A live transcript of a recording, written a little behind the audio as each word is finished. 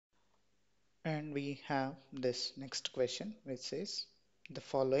And we have this next question which says the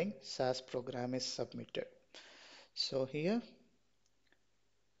following SAS program is submitted. So here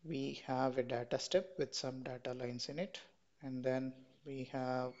we have a data step with some data lines in it, and then we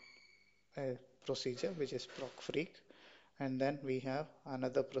have a procedure which is procfreak, and then we have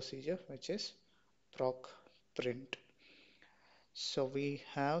another procedure which is procprint. So we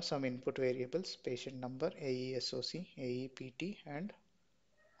have some input variables: patient number, AESOC, AEPT, and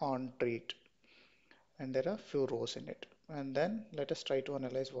on treat, and there are few rows in it. And then let us try to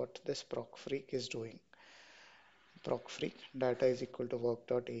analyze what this procfreak is doing. Procfreak data is equal to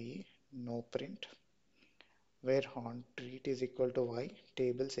work.ae, no print, where on treat is equal to y,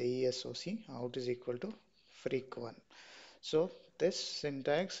 tables AESOC, out is equal to freak1. So this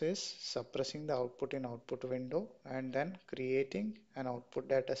syntax is suppressing the output in output window and then creating an output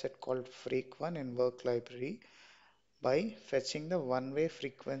data set called freak1 in work library by fetching the one-way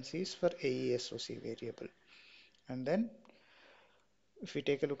frequencies for AESOC variable. And then if we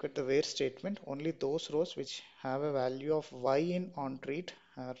take a look at the where statement, only those rows which have a value of y in onTreat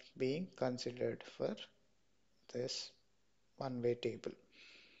are being considered for this one-way table.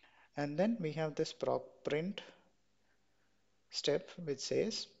 And then we have this procprint step which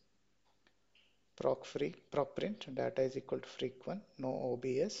says procprint data is equal to freak1, no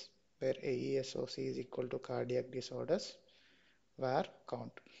OBS, where AESOC is equal to cardiac disorders, var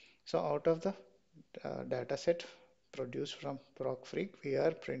count. So out of the data set produced from procfreak, we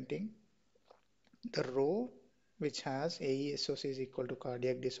are printing the row which has AESOC is equal to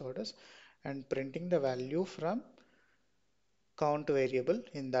cardiac disorders and printing the value from count variable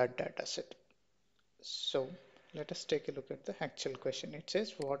in that data set. So let us take a look at the actual question. It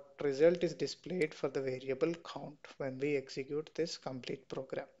says what result is displayed for the variable count when we execute this complete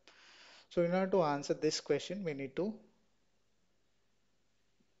program. So in order to answer this question, we need to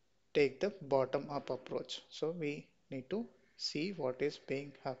take the bottom up approach. So we need to see what is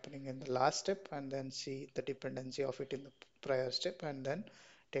being happening in the last step and then see the dependency of it in the prior step and then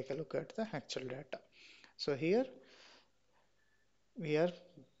take a look at the actual data. So here we are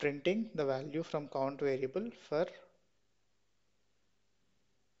printing the value from count variable for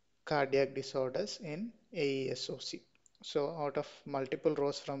cardiac disorders in AESOC. So out of multiple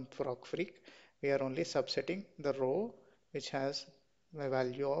rows from procfreak, we are only subsetting the row which has the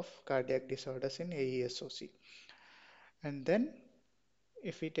value of cardiac disorders in AESOC. And then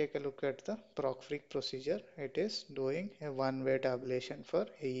if we take a look at the procfreak procedure, it is doing a one-way tabulation for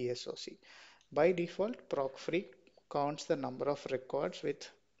AESOC. By default, procfreak counts the number of records with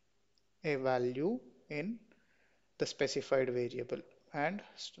a value in the specified variable and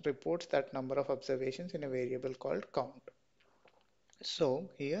reports that number of observations in a variable called count. So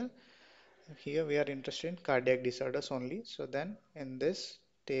here we are interested in cardiac disorders only. So then in this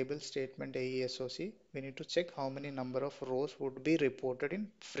table statement AESOC, we need to check how many number of rows would be reported in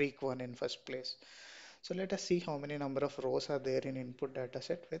freak1 in first place. So let us see how many number of rows are there in input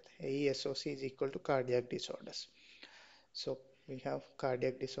dataset with AESOC is equal to cardiac disorders. So we have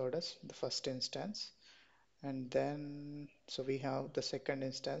cardiac disorders, the first instance, and then so we have the second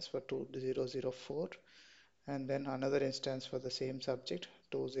instance for 2004, and then another instance for the same subject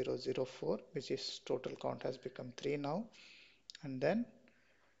 2004, which is total count has become 3 now, and then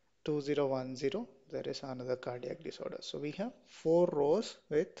 2010 there is another cardiac disorder. So we have 4 rows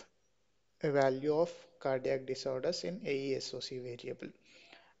with a value of cardiac disorders in AESOC variable.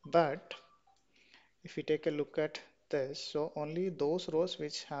 But if we take a look at this, so only those rows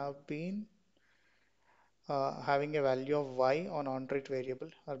which have been having a value of y on onTreat variable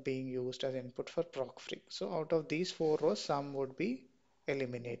are being used as input for procfreak. So out of these 4 rows, some would be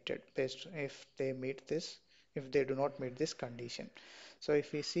eliminated based if they meet this, if they do not meet this condition. So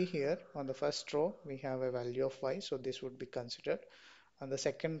if we see here on the first row, we have a value of y, so this would be considered. On the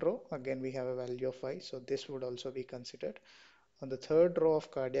second row, again we have a value of y, so this would also be considered. On the third row of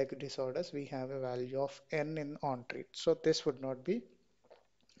cardiac disorders, we have a value of n in onTreat, so this would not be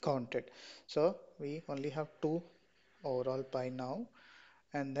counted. So we only have 2 overall by now.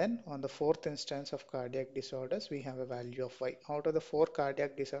 And then on the fourth instance of cardiac disorders, we have a value of y. Out of the 4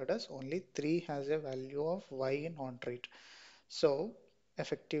 cardiac disorders, only 3 has a value of y in onTreat. So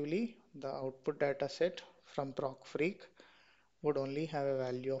effectively, the output data set from procfreak would only have a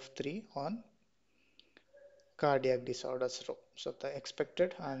value of 3 on cardiac disorders row. So the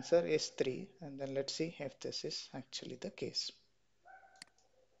expected answer is 3, and then let's see if this is actually the case.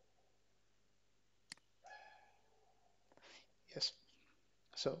 Yes.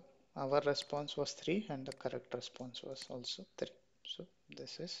 So our response was 3 and the correct response was also 3. So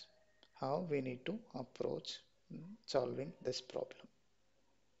this is how we need to approach solving this problem.